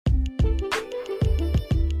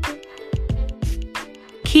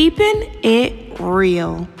Keeping it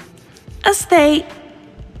real. Estate.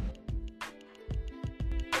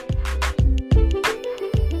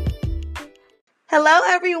 Hello,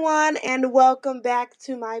 everyone, and welcome back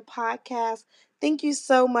to my podcast. Thank you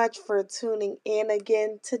so much for tuning in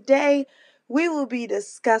again. Today, we will be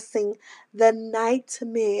discussing the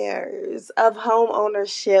nightmares of home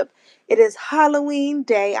ownership. It is Halloween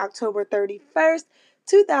Day, October 31st,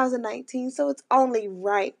 2019, so it's only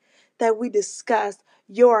right that we discuss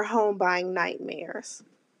your home buying nightmares.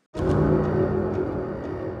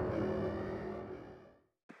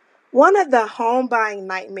 One of the home buying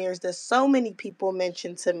nightmares that so many people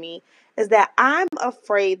mention to me is that I'm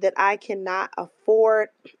afraid that I cannot afford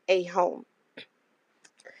a home.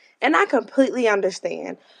 And I completely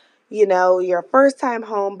understand. You're a first time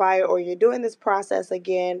home buyer or you're doing this process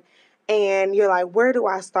again and you're like, where do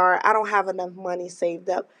I start? I don't have enough money saved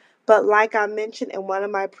up. But like I mentioned in one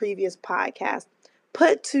of my previous podcasts,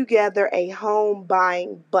 put together a home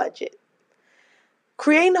buying budget.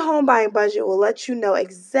 Creating a home buying budget will let you know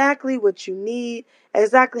exactly what you need,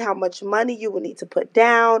 exactly how much money you will need to put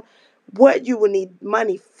down, what you will need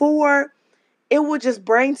money for. It will just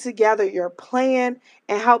bring together your plan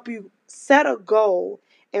and help you set a goal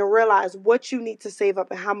and realize what you need to save up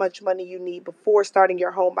and how much money you need before starting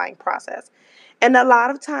your home buying process. And a lot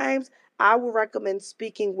of times, I will recommend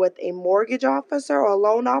speaking with a mortgage officer or a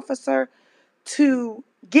loan officer to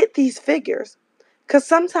get these figures. Because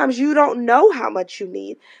sometimes you don't know how much you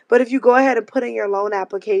need. But if you go ahead and put in your loan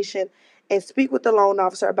application and speak with the loan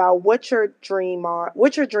officer about what your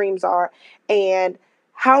dreams are, and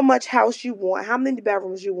how much house you want, how many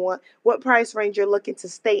bedrooms you want, what price range you're looking to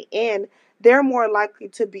stay in, they're more likely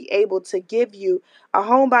to be able to give you a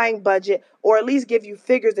home buying budget or at least give you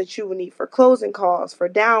figures that you will need for closing costs, for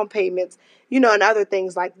down payments, and other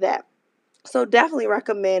things like that. So definitely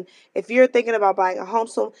recommend if you're thinking about buying a home.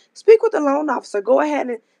 So speak with the loan officer. Go ahead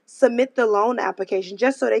and submit the loan application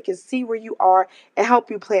just so they can see where you are and help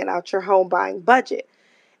you plan out your home buying budget.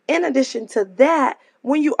 In addition to that,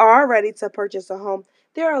 when you are ready to purchase a home,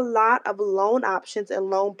 there are a lot of loan options and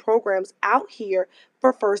loan programs out here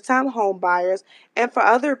for first-time home buyers and for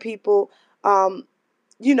other people,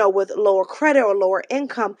 with lower credit or lower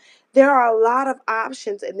income. There are a lot of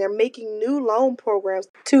options, and they're making new loan programs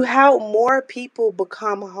to help more people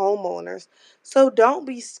become homeowners. So don't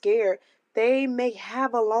be scared. They may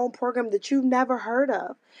have a loan program that you've never heard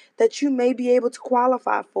of that you may be able to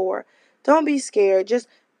qualify for. Don't be scared. Just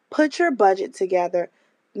put your budget together,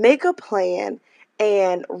 make a plan,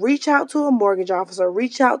 and reach out to a mortgage officer,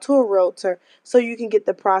 reach out to a realtor so you can get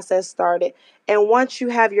the process started. And once you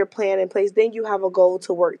have your plan in place, then you have a goal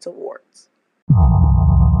to work towards.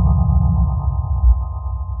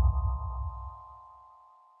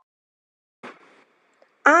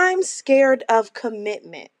 I'm scared of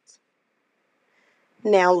commitment.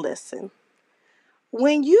 Now listen,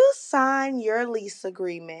 when you sign your lease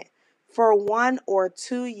agreement for 1 or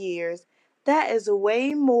 2 years, that is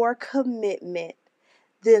way more commitment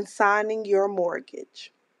than signing your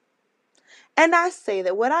mortgage. And I say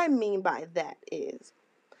that what I mean by that is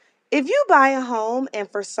if you buy a home and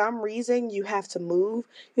for some reason you have to move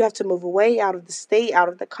away out of the state, out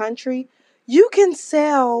of the country, you can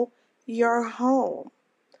sell your home.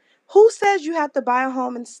 Who says you have to buy a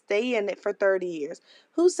home and stay in it for 30 years?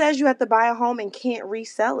 Who says you have to buy a home and can't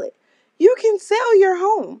resell it? You can sell your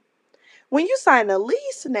home. When you sign a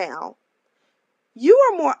lease now, you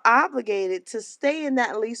are more obligated to stay in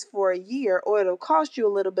that lease for a year, or it'll cost you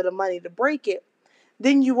a little bit of money to break it,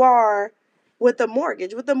 than you are with a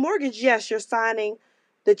mortgage. With a mortgage, yes, you're signing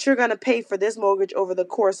that you're going to pay for this mortgage over the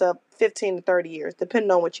course of 15 to 30 years,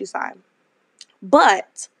 depending on what you sign.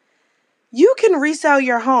 But you can resell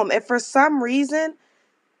your home. If for some reason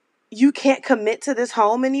you can't commit to this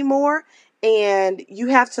home anymore and you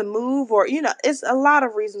have to move, or, it's a lot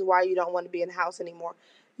of reasons why you don't want to be in the house anymore,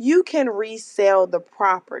 you can resell the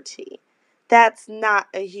property. That's not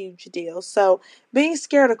a huge deal. So being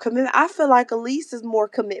scared of commitment, I feel like a lease is more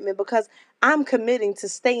commitment because I'm committing to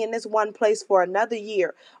stay in this one place for another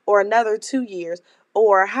year or another 2 years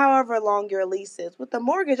or however long your lease is. With the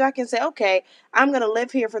mortgage, I can say, okay, I'm going to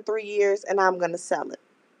live here for 3 years and I'm going to sell it.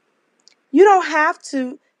 You don't have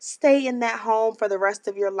to stay in that home for the rest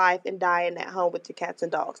of your life and die in that home with your cats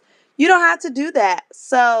and dogs. You don't have to do that.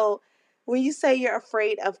 So when you say you're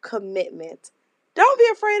afraid of commitment, don't be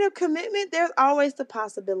afraid of commitment. There's always the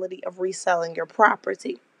possibility of reselling your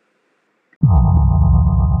property.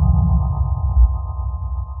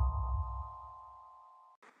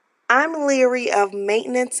 I'm leery of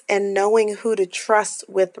maintenance and knowing who to trust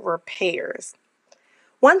with repairs.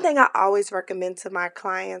 One thing I always recommend to my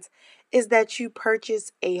clients is that you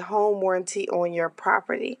purchase a home warranty on your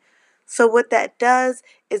property. So, what that does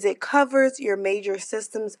is it covers your major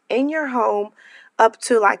systems in your home up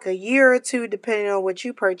to like a year or two, depending on what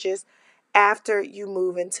you purchase, after you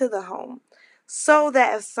move into the home. So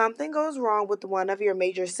that if something goes wrong with one of your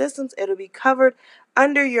major systems, it'll be covered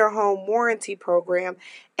under your home warranty program.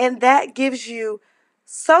 And that gives you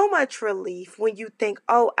so much relief when you think,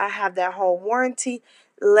 oh, I have that home warranty.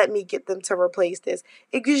 Let me get them to replace this.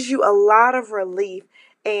 It gives you a lot of relief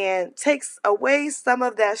and takes away some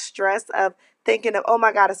of that stress of thinking of, oh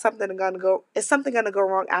my God, is something gonna go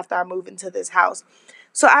wrong after I move into this house?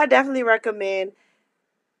 So I definitely recommend,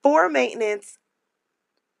 for maintenance,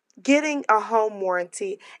 getting a home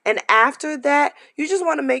warranty. And after that, you just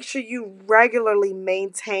want to make sure you regularly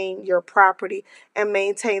maintain your property and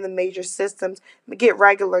maintain the major systems. Get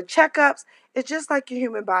regular checkups. It's just like your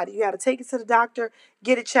human body. You got to take it to the doctor,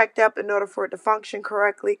 get it checked up in order for it to function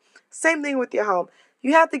correctly. Same thing with your home.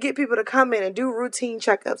 You have to get people to come in and do routine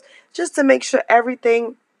checkups just to make sure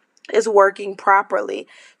everything is working properly.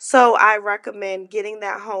 So I recommend getting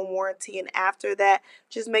that home warranty, and after that,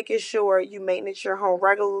 just making sure you maintenance your home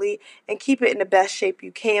regularly and keep it in the best shape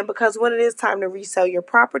you can, because when it is time to resell your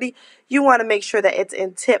property, you want to make sure that it's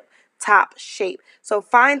in tip top shape. So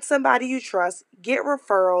find somebody you trust, get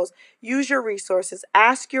referrals, use your resources,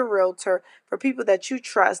 ask your realtor for people that you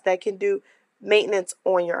trust that can do maintenance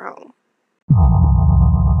on your home.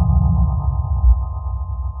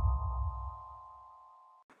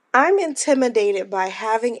 I'm intimidated by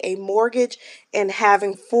having a mortgage and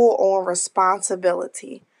having full on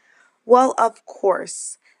responsibility. Well, of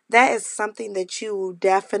course, that is something that you will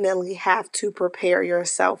definitely have to prepare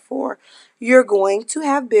yourself for. You're going to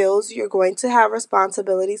have bills, you're going to have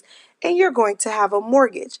responsibilities, and you're going to have a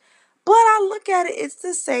mortgage. But I look at it, it's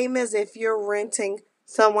the same as if you're renting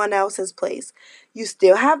someone else's place. You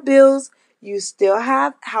still have bills, you still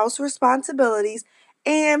have house responsibilities,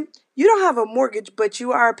 and you don't have a mortgage, but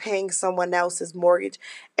you are paying someone else's mortgage.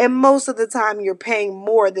 And most of the time, you're paying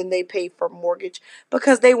more than they pay for mortgage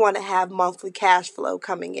because they want to have monthly cash flow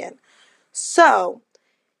coming in. So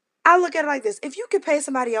I look at it like this: if you can pay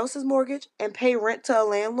somebody else's mortgage and pay rent to a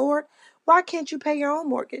landlord, why can't you pay your own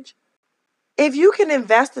mortgage? If you can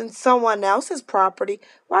invest in someone else's property,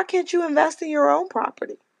 why can't you invest in your own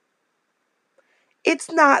property? It's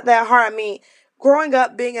not that hard. I mean, growing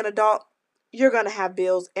up, being an adult, you're going to have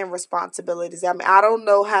bills and responsibilities. I mean, I don't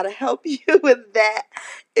know how to help you with that.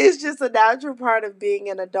 It's just a natural part of being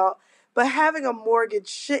an adult. But having a mortgage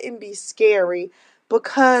shouldn't be scary,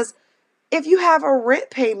 because if you have a rent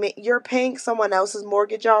payment, you're paying someone else's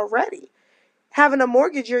mortgage already. Having a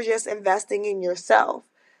mortgage, you're just investing in yourself.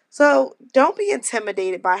 So don't be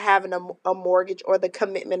intimidated by having a mortgage or the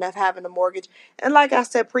commitment of having a mortgage. And like I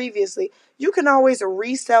said previously, you can always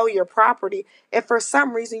resell your property if for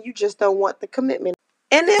some reason you just don't want the commitment.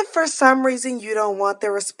 And if for some reason you don't want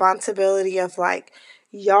the responsibility of like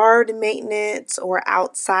yard maintenance or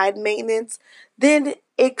outside maintenance, then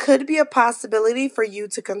it could be a possibility for you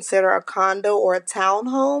to consider a condo or a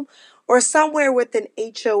townhome or somewhere with an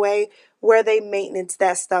HOA where they maintenance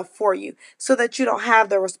that stuff for you, so that you don't have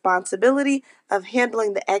the responsibility of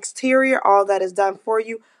handling the exterior. All that is done for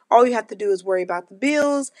you. All you have to do is worry about the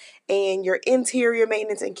bills and your interior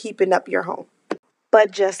maintenance and keeping up your home.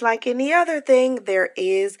 But just like any other thing, there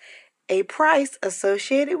is a price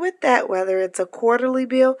associated with that, whether it's a quarterly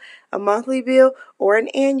bill, a monthly bill, or an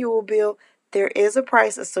annual bill. There is a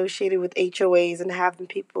price associated with HOAs and having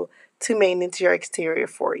people to maintenance your exterior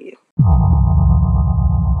for you.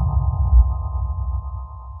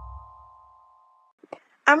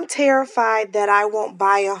 I'm terrified that I won't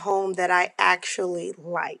buy a home that I actually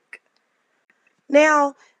like.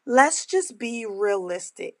 Now, let's just be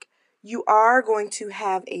realistic. You are going to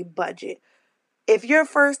have a budget. If you're a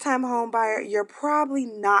first time home buyer, you're probably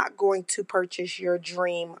not going to purchase your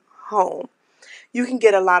dream home. You can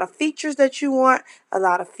get a lot of features that you want, a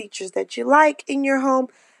lot of features that you like in your home,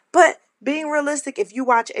 but being realistic, if you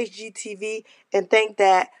watch HGTV and think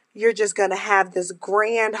that you're just going to have this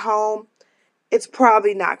grand home, it's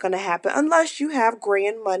probably not going to happen unless you have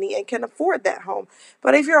grand money and can afford that home.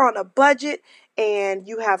 But if you're on a budget and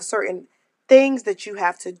you have certain things that you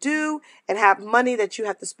have to do and have money that you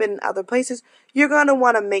have to spend in other places, you're going to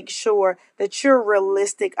want to make sure that you're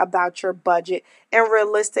realistic about your budget and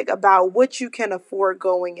realistic about what you can afford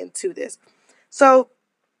going into this. So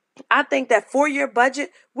I think that for your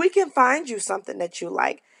budget, we can find you something that you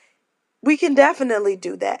like. We can definitely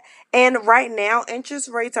do that. And right now, interest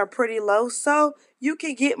rates are pretty low, so you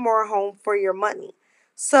can get more home for your money.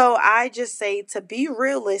 So I just say to be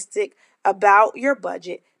realistic about your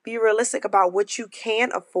budget. Be realistic about what you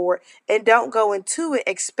can afford and don't go into it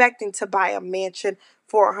expecting to buy a mansion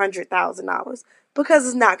for $100,000 because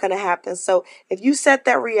it's not going to happen. So if you set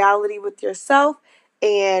that reality with yourself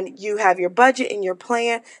and you have your budget and your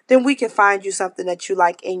plan, then we can find you something that you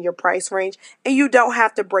like in your price range, and you don't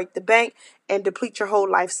have to break the bank and deplete your whole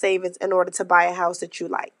life savings in order to buy a house that you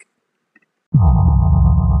like.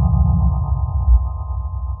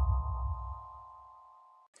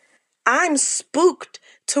 I'm spooked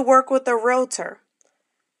to work with a realtor.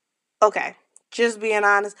 Okay, just being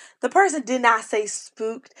honest, the person did not say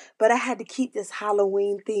spooked, but I had to keep this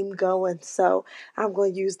Halloween theme going, so I'm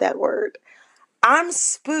going to use that word. I'm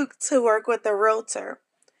spooked to work with a realtor.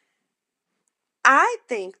 I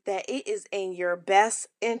think that it is in your best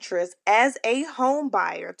interest as a home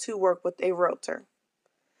buyer to work with a realtor.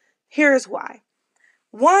 Here's why.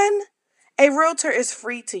 One, a realtor is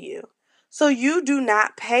free to you. So you do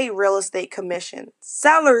not pay real estate commission.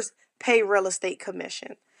 Sellers pay real estate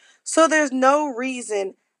commission. So there's no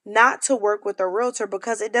reason not to work with a realtor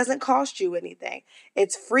because it doesn't cost you anything.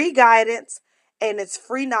 It's free guidance and it's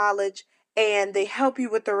free knowledge, and they help you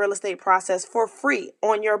with the real estate process for free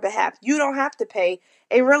on your behalf. You don't have to pay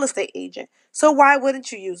a real estate agent. So why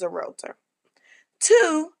wouldn't you use a realtor?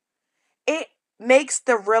 Two, it makes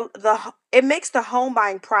the home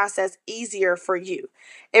buying process easier for you.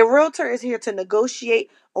 A realtor is here to negotiate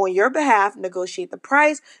on your behalf, negotiate the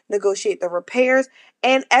price, negotiate the repairs,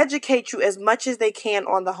 and educate you as much as they can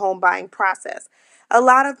on the home buying process. A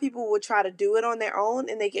lot of people will try to do it on their own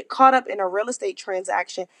and they get caught up in a real estate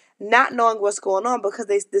transaction not knowing what's going on because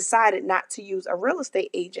they decided not to use a real estate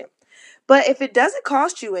agent. But if it doesn't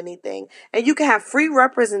cost you anything and you can have free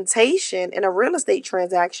representation in a real estate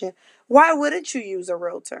transaction, why wouldn't you use a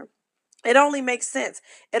realtor? It only makes sense.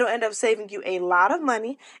 It'll end up saving you a lot of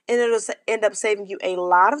money, and end up saving you a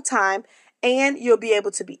lot of time, and you'll be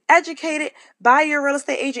able to be educated by your real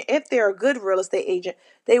estate agent. If they're a good real estate agent,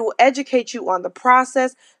 they will educate you on the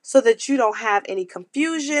process so that you don't have any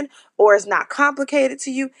confusion or it's not complicated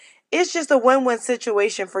to you. It's just a win-win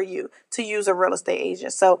situation for you to use a real estate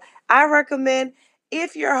agent. So I recommend,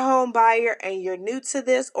 if you're a home buyer and you're new to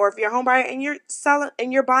this, or if you're a home buyer and you're selling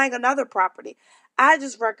and you're buying another property, I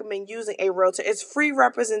just recommend using a realtor. It's free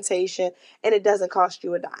representation and it doesn't cost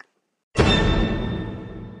you a dime.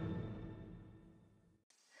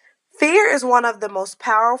 Fear is one of the most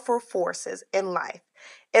powerful forces in life.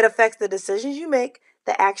 It affects the decisions you make,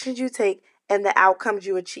 the actions you take, and the outcomes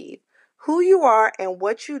you achieve. Who you are and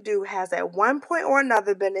what you do has at one point or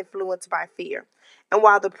another been influenced by fear. And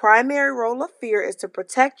while the primary role of fear is to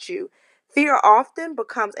protect you, fear often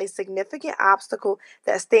becomes a significant obstacle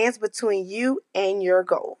that stands between you and your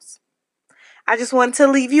goals. I just wanted to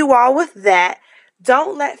leave you all with that.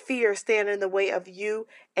 Don't let fear stand in the way of you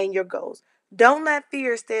and your goals. Don't let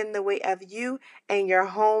fear stand in the way of you and your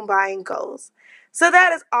home buying goals. So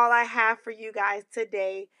that is all I have for you guys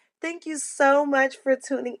today. Thank you so much for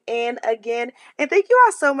tuning in again. And thank you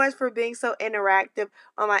all so much for being so interactive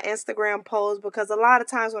on my Instagram polls, because a lot of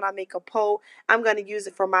times when I make a poll, I'm going to use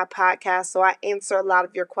it for my podcast. So I answer a lot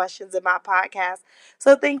of your questions in my podcast.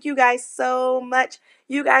 So thank you guys so much.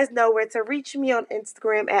 You guys know where to reach me on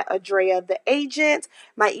Instagram at Adrea the Agent.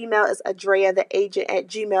 My email is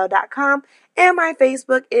adreatheagent@gmail.com. And my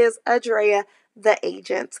Facebook is Adrea the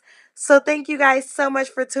Agent. So thank you guys so much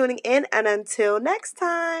for tuning in, and until next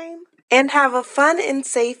time. And have a fun and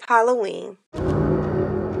safe Halloween.